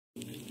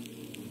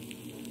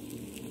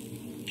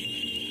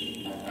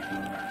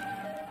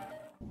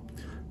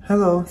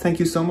Hello, thank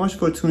you so much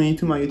for tuning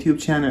into my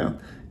YouTube channel.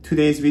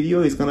 Today's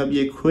video is going to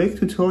be a quick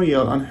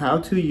tutorial on how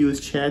to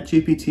use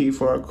ChatGPT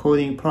for our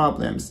coding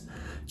problems.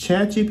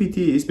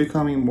 ChatGPT is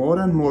becoming more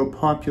and more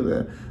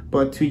popular,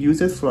 but to use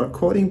it for our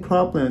coding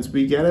problems,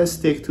 we gotta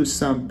stick to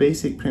some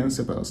basic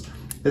principles.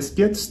 Let's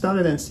get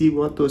started and see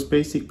what those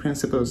basic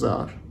principles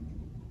are.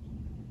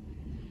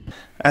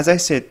 As I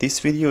said, this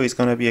video is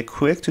going to be a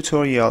quick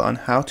tutorial on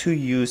how to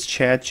use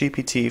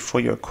ChatGPT for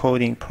your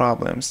coding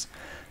problems.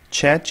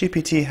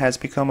 ChatGPT has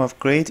become of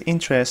great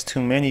interest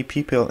to many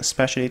people,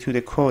 especially to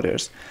the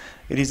coders.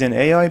 It is an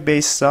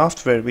AI-based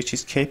software which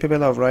is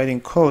capable of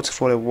writing codes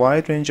for a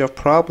wide range of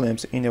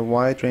problems in a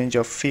wide range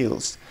of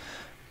fields.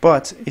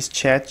 But is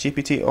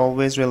ChatGPT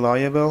always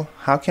reliable?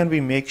 How can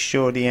we make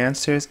sure the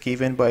answers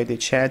given by the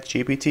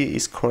ChatGPT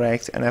is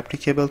correct and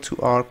applicable to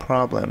our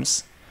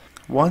problems?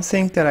 One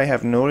thing that I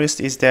have noticed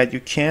is that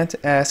you can't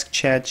ask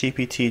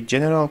ChatGPT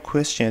general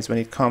questions when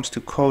it comes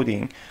to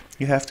coding.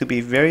 You have to be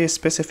very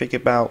specific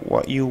about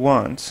what you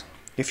want.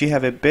 If you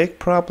have a big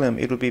problem,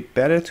 it will be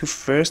better to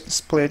first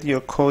split your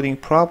coding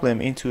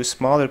problem into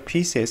smaller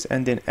pieces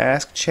and then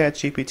ask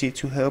ChatGPT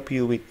to help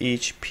you with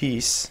each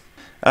piece.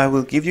 I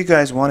will give you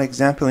guys one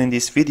example in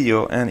this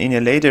video, and in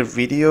a later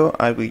video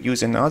I will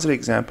use another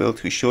example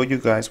to show you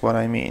guys what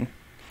I mean.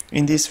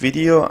 In this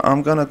video,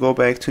 I'm gonna go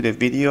back to the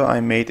video I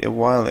made a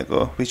while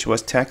ago, which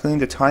was tackling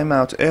the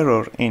timeout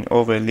error in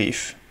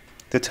Overleaf.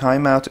 The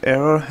timeout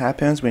error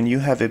happens when you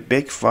have a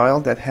big file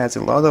that has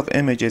a lot of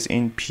images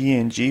in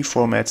PNG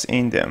formats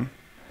in them.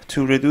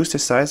 To reduce the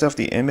size of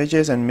the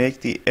images and make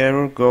the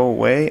error go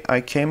away,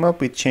 I came up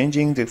with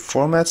changing the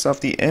formats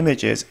of the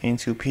images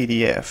into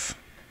PDF.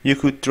 You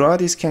could draw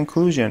this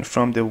conclusion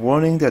from the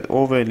warning that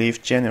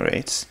Overleaf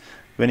generates.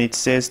 When it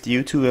says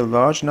due to a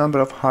large number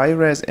of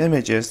high-res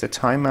images, the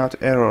timeout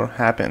error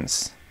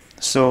happens.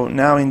 So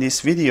now in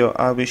this video,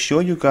 I will show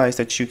you guys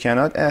that you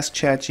cannot ask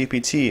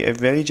ChatGPT a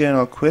very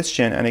general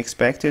question and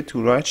expect it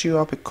to write you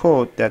up a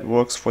code that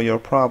works for your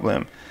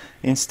problem.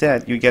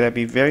 Instead, you gotta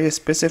be very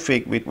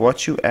specific with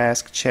what you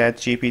ask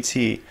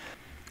ChatGPT.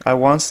 I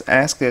once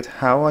asked it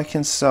how I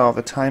can solve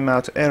a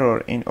timeout error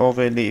in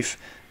Overleaf.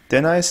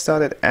 Then I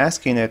started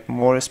asking it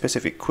more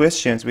specific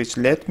questions which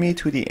led me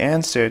to the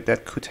answer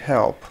that could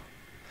help.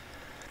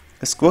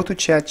 Let's go to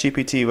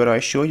ChatGPT where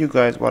I show you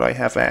guys what I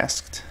have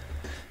asked.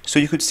 So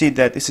you could see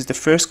that this is the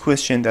first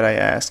question that I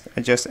asked. I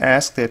just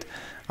asked it,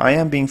 I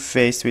am being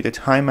faced with a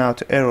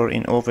timeout error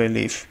in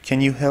Overleaf.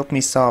 Can you help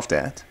me solve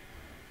that?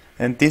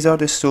 And these are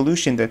the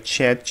solutions that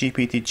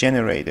ChatGPT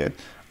generated.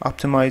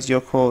 Optimize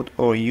your code,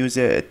 or use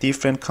a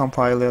different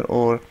compiler,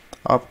 or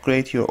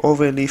upgrade your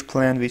Overleaf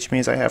plan, which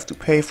means I have to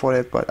pay for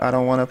it, but I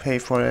don't want to pay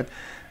for it,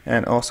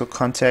 and also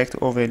contact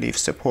Overleaf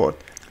support.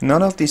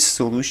 None of these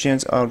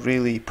solutions are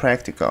really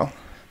practical.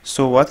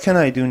 So what can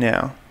I do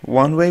now?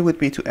 One way would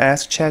be to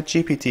ask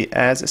ChatGPT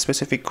as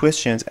specific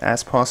questions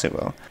as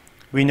possible.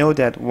 We know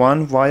that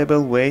one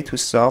viable way to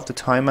solve the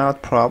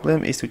timeout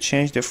problem is to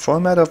change the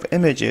format of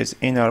images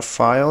in our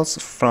files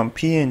from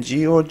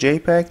PNG or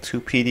JPEG to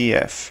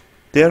PDF.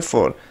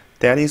 Therefore,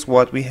 that is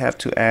what we have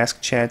to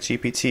ask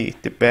ChatGPT,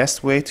 the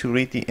best way to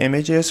read the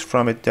images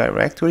from a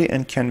directory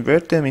and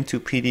convert them into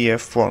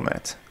PDF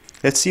format.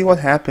 Let's see what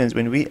happens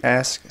when we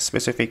ask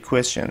specific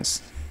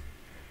questions.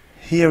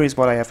 Here is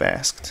what I have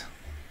asked.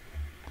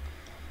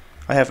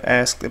 I have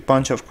asked a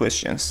bunch of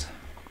questions.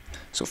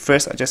 So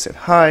first I just said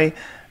hi,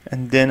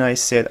 and then I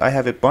said I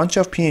have a bunch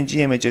of PNG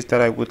images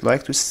that I would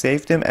like to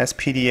save them as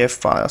PDF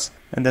files.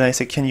 And then I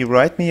said, can you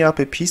write me up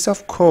a piece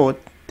of code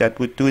that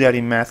would do that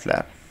in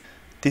MATLAB?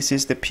 This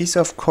is the piece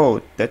of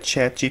code that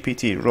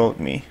ChatGPT wrote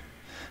me.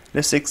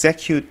 Let's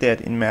execute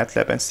that in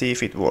MATLAB and see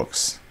if it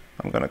works.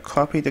 I'm gonna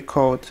copy the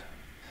code,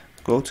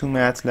 go to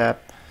MATLAB,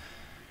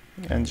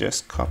 and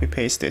just copy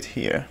paste it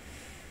here.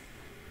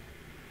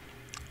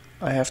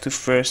 I have to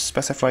first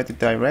specify the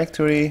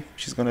directory,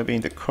 which is going to be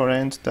in the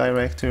current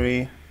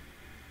directory.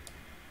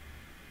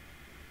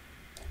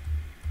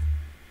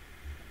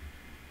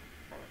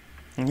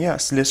 And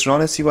yes, let's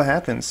run and see what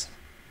happens.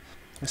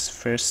 Let's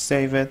first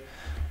save it.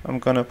 I'm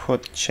going to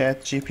put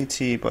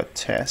ChatGPT but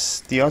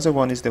test. The other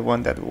one is the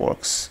one that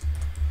works,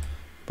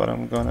 but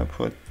I'm going to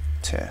put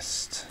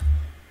test.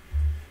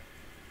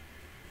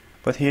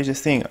 But here's the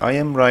thing, I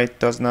am right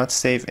does not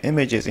save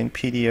images in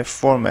PDF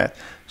format.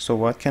 So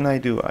what can I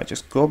do? I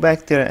just go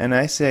back there and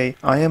I say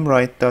I am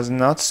right does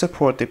not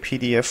support the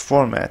PDF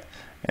format,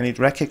 and it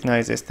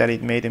recognizes that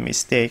it made a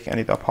mistake and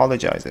it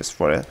apologizes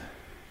for it.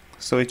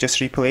 So it just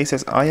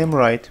replaces I am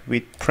right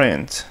with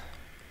print.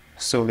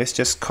 So let's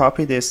just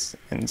copy this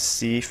and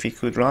see if we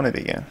could run it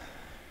again.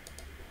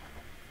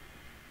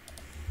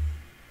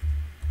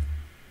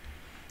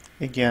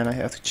 Again, I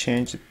have to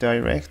change the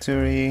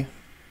directory.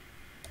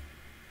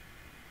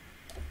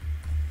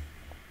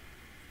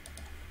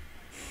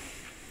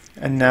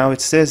 And now it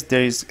says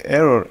there is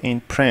error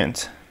in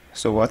print.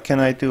 So what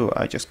can I do?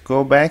 I just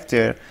go back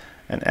there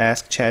and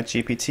ask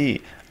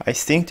ChatGPT, I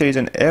think there is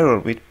an error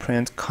with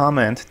print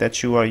comment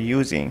that you are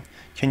using.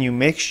 Can you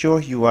make sure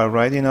you are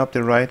writing up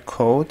the right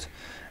code?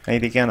 And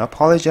it again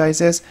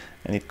apologizes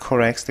and it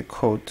corrects the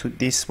code to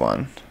this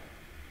one.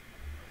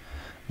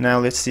 Now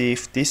let's see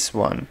if this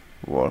one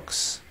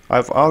works.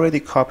 I've already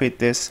copied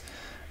this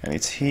and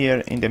it's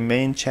here in the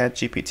main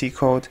ChatGPT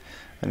code,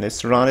 and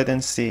let's run it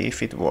and see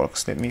if it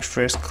works. Let me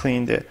first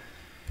clean the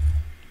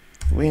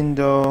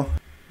window,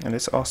 and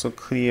let's also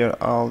clear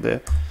all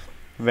the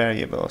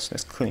variables.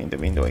 Let's clean the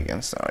window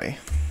again, sorry.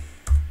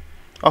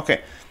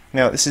 Okay,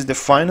 now this is the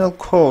final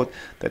code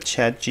that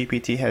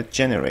ChatGPT has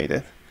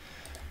generated.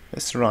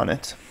 Let's run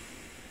it.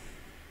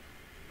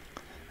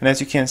 And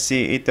as you can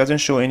see, it doesn't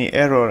show any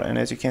error, and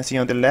as you can see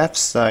on the left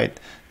side,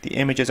 the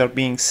images are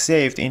being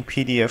saved in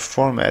PDF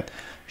format,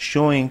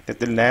 showing that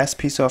the last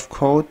piece of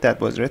code that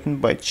was written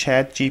by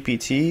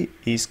ChatGPT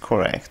is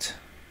correct.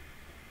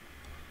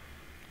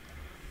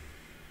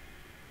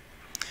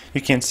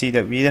 You can see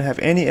that we didn't have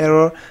any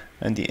error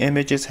and the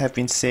images have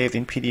been saved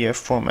in PDF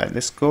format.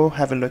 Let's go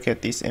have a look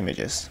at these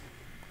images.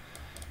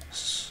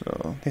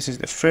 So this is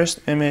the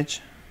first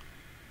image.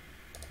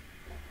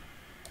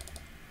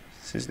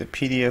 This is the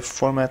PDF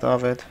format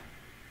of it.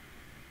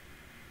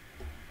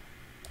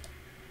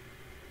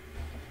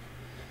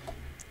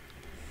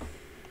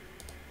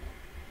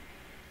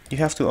 You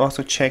have to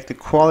also check the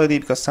quality,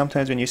 because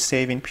sometimes when you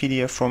save in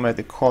PDF format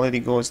the quality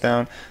goes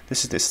down.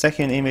 This is the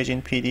second image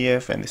in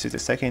PDF and this is the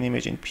second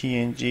image in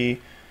PNG.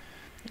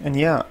 And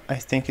yeah, I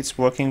think it's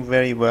working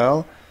very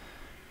well.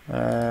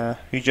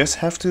 You just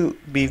have to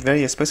be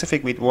very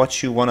specific with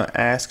what you want to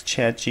ask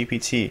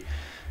ChatGPT.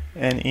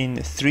 And in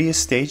 3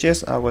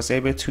 stages I was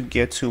able to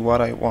get to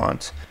what I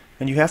want.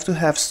 And you have to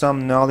have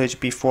some knowledge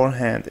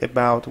beforehand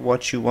about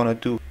what you want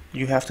to do.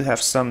 You have to have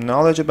some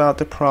knowledge about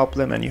the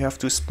problem, and you have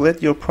to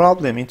split your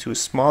problem into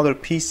smaller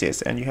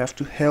pieces, and you have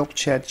to help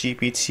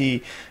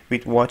ChatGPT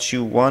with what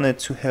you wanted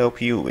to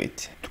help you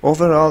with.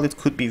 Overall, it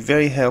could be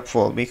very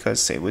helpful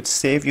because it would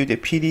save you the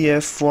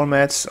PDF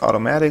formats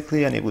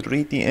automatically, and it would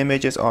read the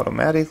images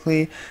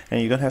automatically,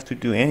 and you don't have to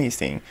do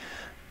anything.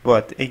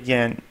 But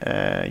again,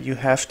 you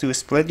have to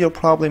split your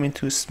problem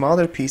into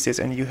smaller pieces,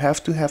 and you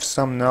have to have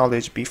some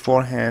knowledge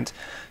beforehand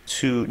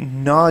to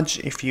nudge,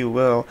 if you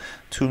will,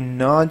 to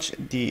nudge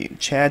the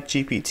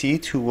ChatGPT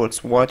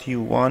towards what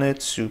you wanted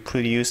to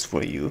produce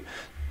for you.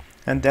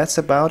 And that's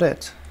about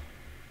it.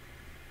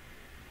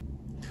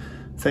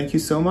 Thank you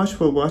so much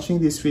for watching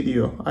this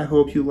video. I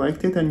hope you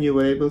liked it and you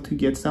were able to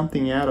get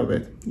something out of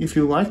it. If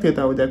you liked it,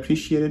 I would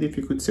appreciate it if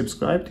you could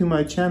subscribe to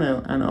my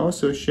channel and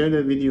also share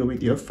the video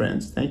with your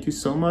friends. Thank you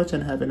so much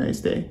and have a nice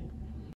day.